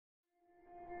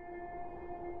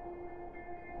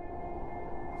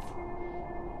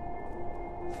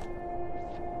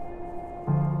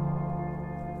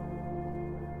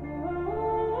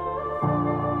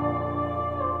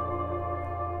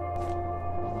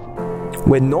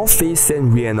When North Face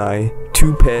sent Ria and I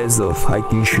 2 pairs of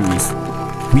hiking shoes,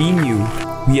 we knew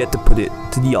we had to put it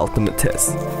to the ultimate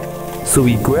test. So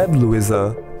we grabbed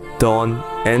Louisa, Dawn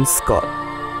and Scott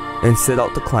and set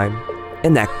out to climb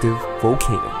an active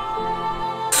volcano.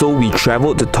 So we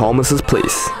travelled to Thomas's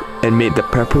place and made the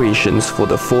preparations for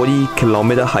the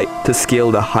 40-kilometer hike to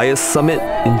scale the highest summit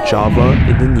in Java,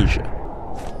 Indonesia.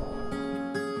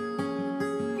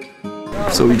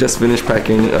 So we just finished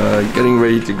packing, getting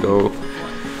ready to go.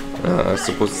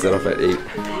 Supposed to set off at 8,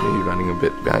 maybe running a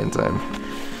bit behind time.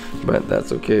 But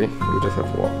that's okay, we'll just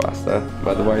have to walk faster.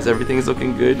 But otherwise everything is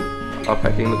looking good. Our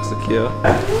packing looks secure.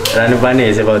 Ranupani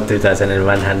is about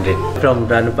 2,100. From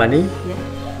Ranupani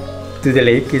to the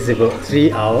lake is about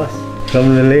 3 hours.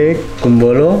 From the lake,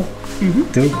 Kumbolo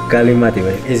to Kalimati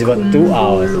is about 2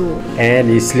 hours. And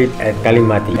you sleep at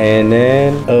Kalimati. And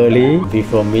then early,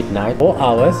 before midnight, 4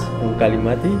 hours from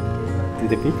Kalimati to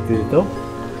the peak, to the top.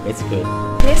 It's good.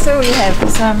 Okay, so we have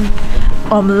some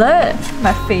omelette,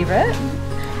 my favorite,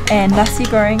 and nasi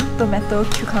goreng, tomato,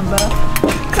 cucumber,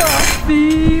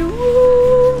 coffee.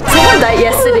 Woo! Someone died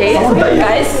yesterday,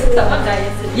 guys. Someone died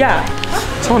yesterday. Yeah.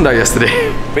 Someone died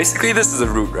yesterday. Basically, this is a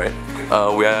route, right?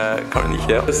 We are currently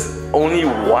here. There's only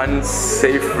one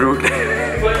safe route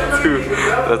to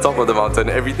the top of the mountain.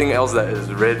 Everything else that is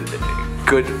red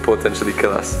could potentially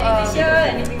kill us.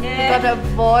 Gotta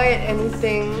avoid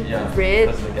anything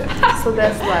red. So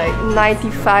that's like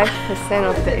 95%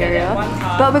 of the area.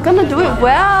 But we're gonna do it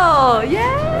well!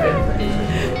 Yeah!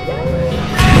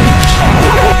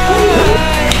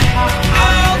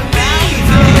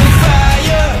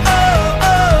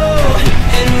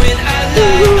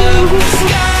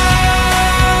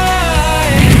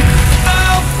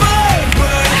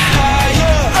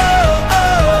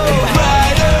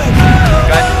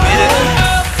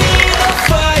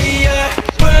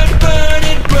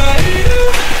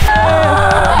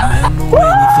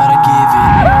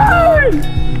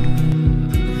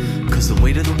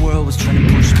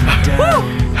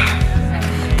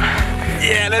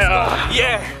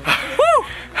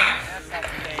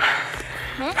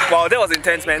 Wow, that was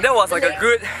intense, man. That was like a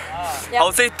good, I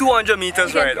would say 200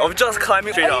 meters, right, of just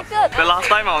climbing straight up. The last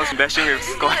time I was bashing with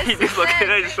Scott, he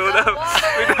dislocated his shoulder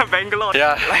with the Bangalore.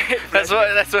 Yeah, that's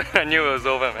when I knew it was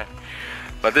over, man.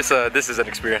 But this is an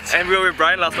experience. And we were with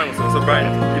Brian last time also, so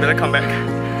Brian, you better come back.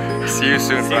 See you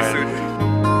soon, See you Brian. soon.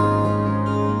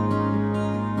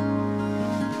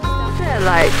 At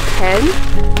like 10,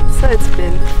 so it's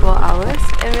been 4 hours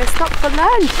and we stopped for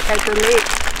lunch at the lake.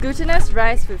 Glutinous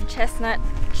rice with chestnut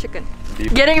chicken.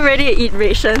 Getting ready to eat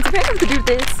rations. We have to do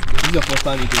this. This is your first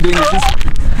time doing this.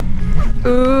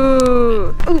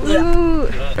 Ooh. Ooh.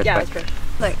 Yeah, it's good.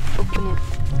 Like, open it.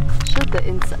 Show the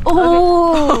inside.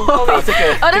 Oh! Oh, It's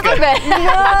okay. oh, that's not bad.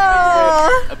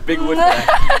 No! A big wood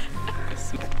bag.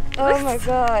 Oh my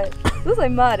god. Looks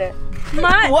like mud.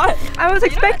 Mud? What? I was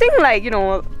expecting like, you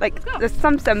know, like there's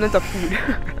some semblance of food.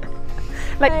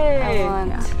 Like, I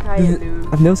want to try it.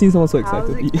 I've never seen someone so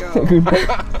excited to eat.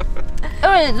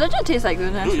 Oh, it legit tastes like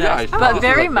glutinous rice, but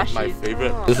very mushy. My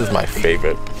favorite. This is my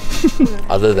favorite.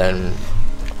 Other than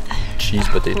cheese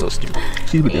potato stew.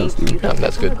 Cheese potato stew. Yeah,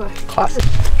 that's good. Classic. I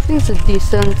think it's a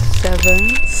decent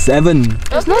 7. 7.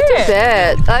 It's not too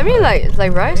bad. I mean, like, it's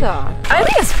like rice. I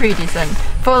think it's pretty decent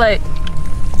for like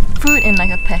food in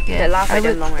like a packet. That lasts like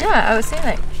that long, right? Yeah, I would say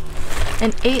like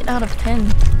an 8 out of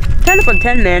 10. 10 upon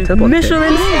 10, man. 10 upon 10.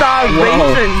 Michelin star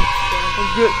rating.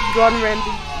 Good, Gordon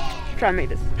Ramsay. Try and make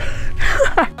this.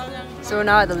 So we're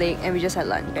now at the lake and we just had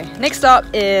lunch. Okay. Next stop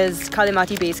is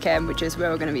Kalimati Base Camp, which is where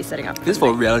we're going to be setting up. This is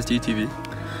for reality TV.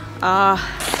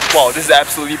 Wow, this is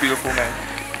absolutely beautiful, man.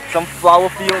 Some flower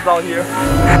fields out here.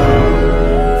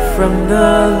 From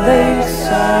the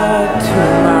lakeside to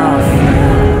my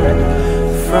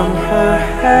friend, from her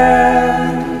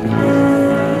hand.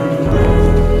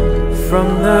 From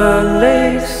the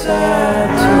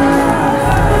lakeside to my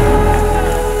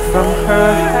friend, from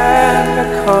her hand I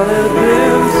caught a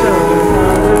glimpse of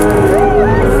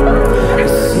another. The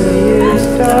sea is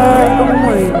dark, I'm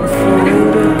waiting for it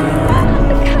again.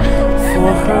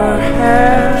 For her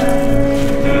hand.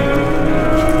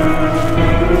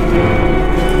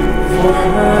 For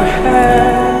her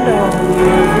hand on the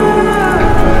river.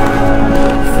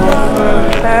 For her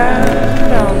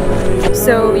hand on the river.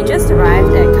 So we just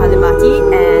arrived at Kalimati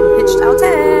and pitched our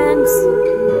tents.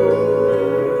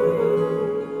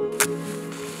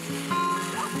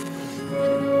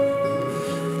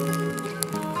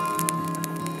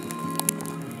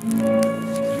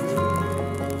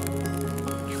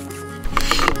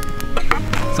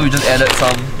 So we just added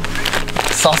some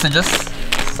sausages.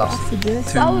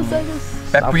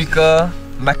 Paprika,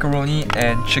 macaroni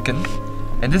and chicken.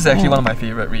 And this is actually one of my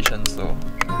favorite rations, so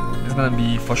it's gonna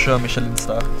be for sure Michelin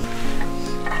star.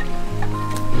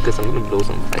 Because I'm gonna blow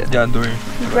some fire. Yeah, don't worry.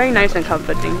 It's very nice and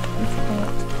comforting.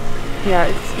 Yeah,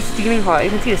 it's steaming hot. You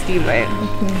can see the steam, right?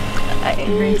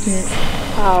 Nice.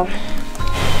 Wow.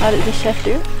 How did the chef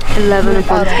do? 11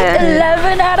 upon 10.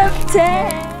 11 out of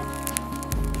 10.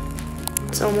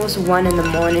 It's almost 1 in the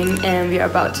morning and we are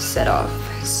about to set off.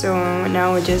 So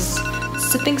now we're just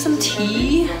sipping some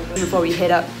tea before we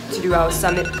head up to do our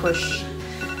summit push.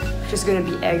 Which is going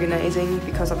to be agonizing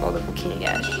because of all the volcanic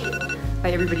ash.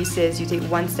 Like everybody says, you take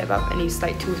 1 step up and you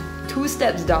slide two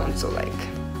steps down. So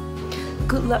like,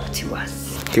 good luck to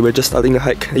us. Okay, we're just starting the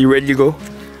hike. Are you ready to go?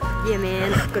 Yeah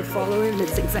man, I'm gonna follow him in the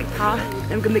zigzag path.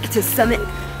 I'm gonna make it to the summit.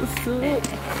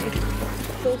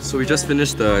 So we just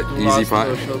finished the easy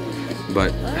part,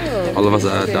 but all of us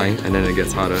are dying and then it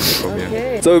gets harder from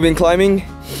here. So we've been climbing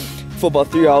for about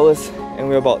 3 hours and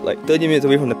we're about like 30 minutes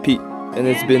away from the peak, and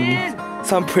it's been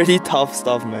some pretty tough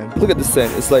stuff, man. Look at the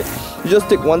sand. It's like you just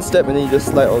take 1 step and then you just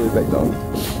slide all the way back down.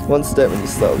 1 step and you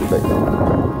slide all the way back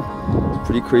down. It's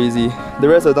pretty crazy. The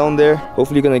rest are down there.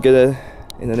 Hopefully gonna get it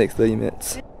in the next 30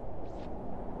 minutes.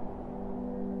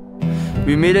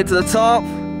 We made it to the top!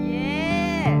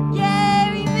 Yeah!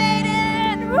 Yeah, we made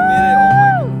it! We made it!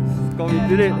 Oh my goodness. God, we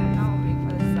did it!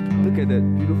 Look at that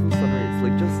beautiful sunrise. It's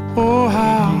like just... Oh,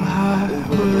 how high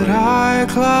would I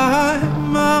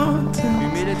climb mountains? We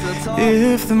made it to the top!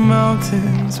 If the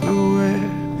mountains were where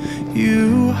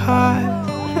you hide.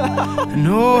 And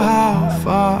oh, how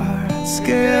far I'd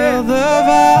scale the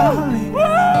valley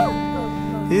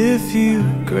if you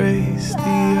graced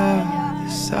the other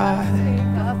side.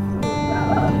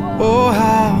 Oh,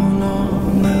 how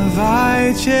long have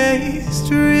I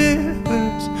chased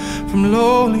rivers from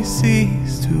lonely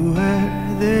seas to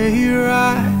where they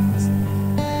rise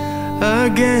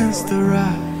against the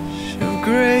rush of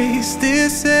grace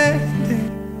descending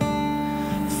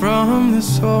from the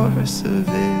source of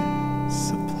its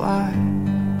supply.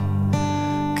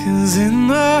 'Cause in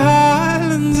the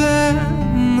highlands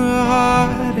and the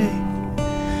heartache,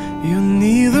 you're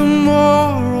neither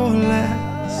more or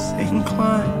less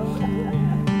inclined.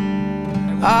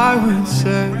 I would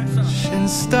search and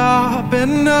stop at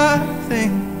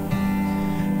nothing.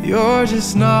 You're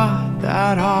just not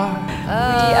that hard.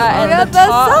 We are at the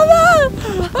summit!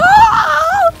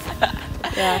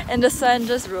 Yeah. And the sun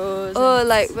just rose. Oh,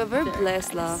 like we're very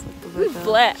blessed lah. We're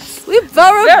blessed. We're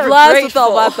very blessed with grateful.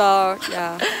 our weather.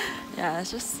 Yeah. Yeah,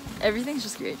 it's just, everything's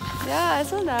just great. Yeah,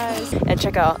 it's so nice. And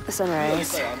check out the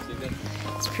sunrise.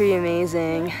 It's pretty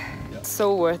amazing. It's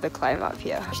so worth the climb up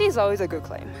here. Actually, it's always a good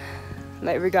climb,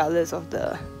 like regardless of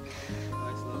the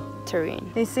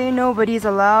terrain. They say nobody's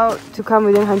allowed to come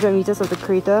within 100 meters of the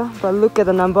crater, but look at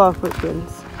the number of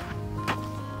footprints.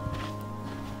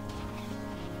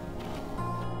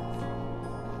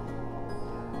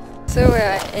 So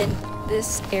we're in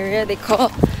this area they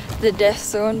call the death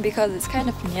zone because it's kind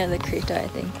of near the crater, I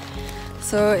think.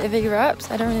 So if it erupts,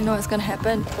 I don't really know what's gonna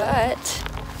happen, but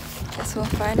guess we'll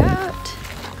find out.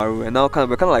 And now we're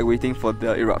kind of like waiting for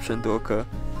the eruption to occur.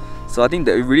 So I think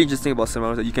that really interesting about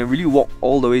Semeru is that you can really walk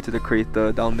all the way to the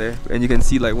crater down there, and you can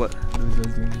see like what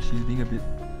Louisa's doing. She's being a bit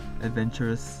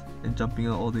adventurous and jumping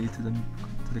out all the way to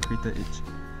the crater edge.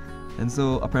 And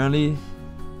so apparently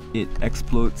it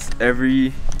explodes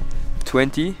every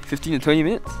 15 to 20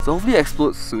 minutes. So hopefully it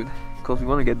explodes soon, because we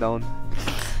want to get down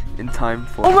in time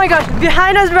for... Oh my gosh,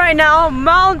 behind us right now,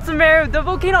 Mount Semeru, the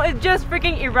volcano is just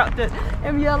freaking erupted.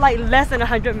 And we are like less than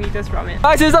 100 meters from it.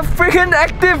 Guys, it's a freaking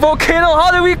active volcano!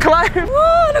 How do we climb?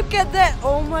 Whoa, look at that!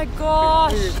 Oh my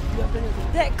gosh!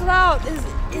 That cloud is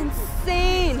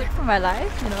insane! It's for my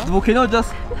life, you know. The volcano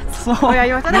just... So Oh yeah,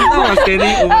 you want to I was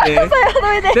standing over there.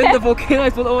 Then the volcano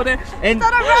exploded over there and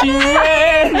she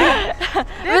ran! But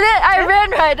then I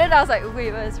ran right, then I was like,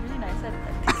 wait, but it's really nice. I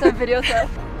took some videos of.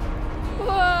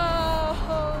 Whoa!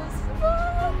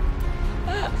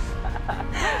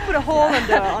 put a hole on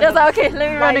the I was like, okay,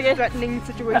 let me run again. threatening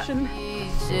situation.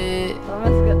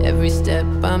 Every step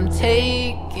I'm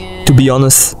taking. To be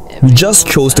honest, we just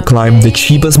chose to climb the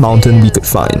cheapest mountain we could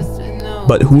find.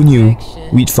 But who knew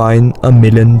we'd find $1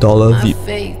 million view.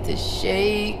 Faith is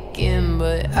shaking,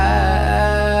 but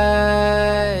I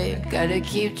gotta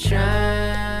keep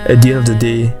trying. At the end of the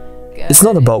day, it's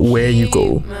not about where you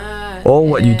go or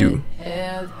what you do.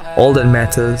 All that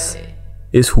matters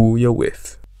is who you're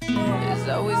with. There's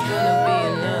always gonna be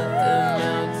another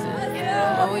mountain.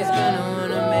 I'm always gonna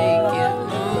wanna make it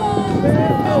move.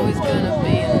 Always gonna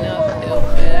be an uphill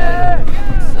battle.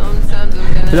 Sometimes I'm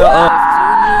gonna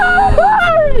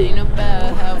ain't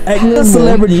about how Agnes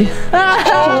celebrity. ain't about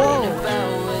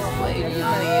what's waiting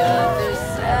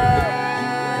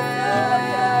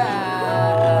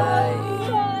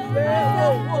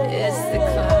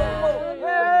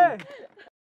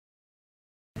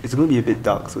it's going to be a bit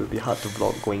dark, so it'll be hard to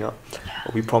vlog going up.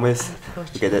 But we promise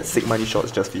to get that sick money shots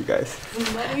just for you guys.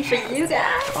 Money for you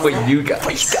guys. For you guys.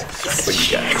 For you guys. For you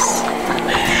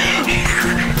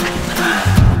guys.